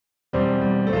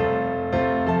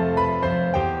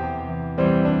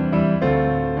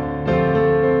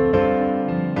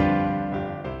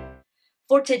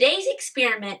For today's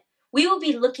experiment, we will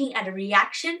be looking at a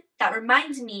reaction that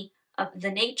reminds me of the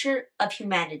nature of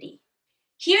humanity.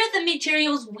 Here are the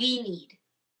materials we need: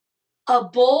 a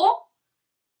bowl,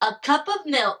 a cup of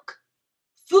milk,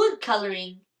 food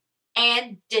coloring,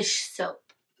 and dish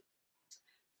soap.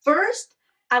 First,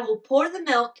 I will pour the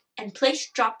milk and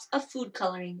place drops of food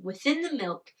coloring within the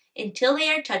milk until they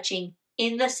are touching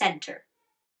in the center.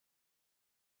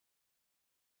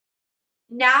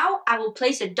 Now I will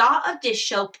place a dot of dish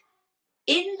soap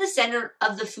in the center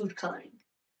of the food coloring.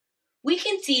 We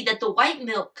can see that the white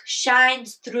milk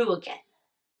shines through again.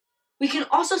 We can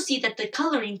also see that the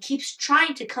coloring keeps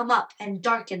trying to come up and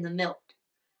darken the milk.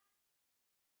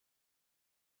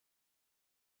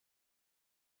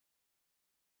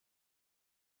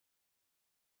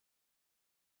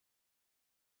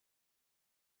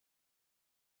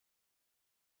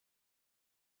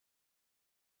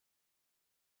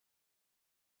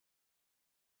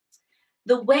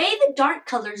 The way the dark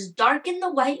colors darken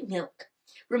the white milk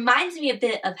reminds me a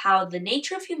bit of how the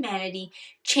nature of humanity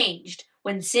changed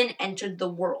when sin entered the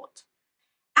world.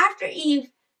 After Eve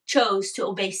chose to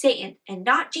obey Satan and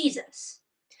not Jesus,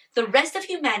 the rest of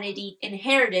humanity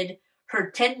inherited her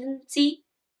tendency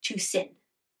to sin.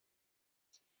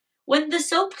 When the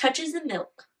soap touches the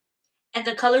milk and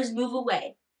the colors move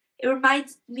away, it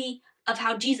reminds me of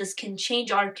how Jesus can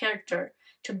change our character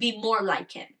to be more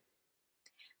like him.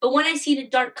 But when I see the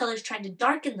dark colors trying to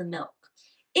darken the milk,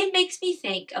 it makes me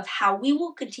think of how we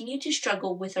will continue to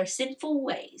struggle with our sinful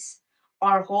ways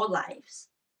our whole lives.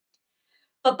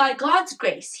 But by God's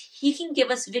grace, He can give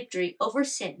us victory over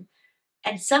sin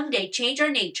and someday change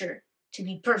our nature to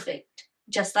be perfect,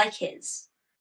 just like His.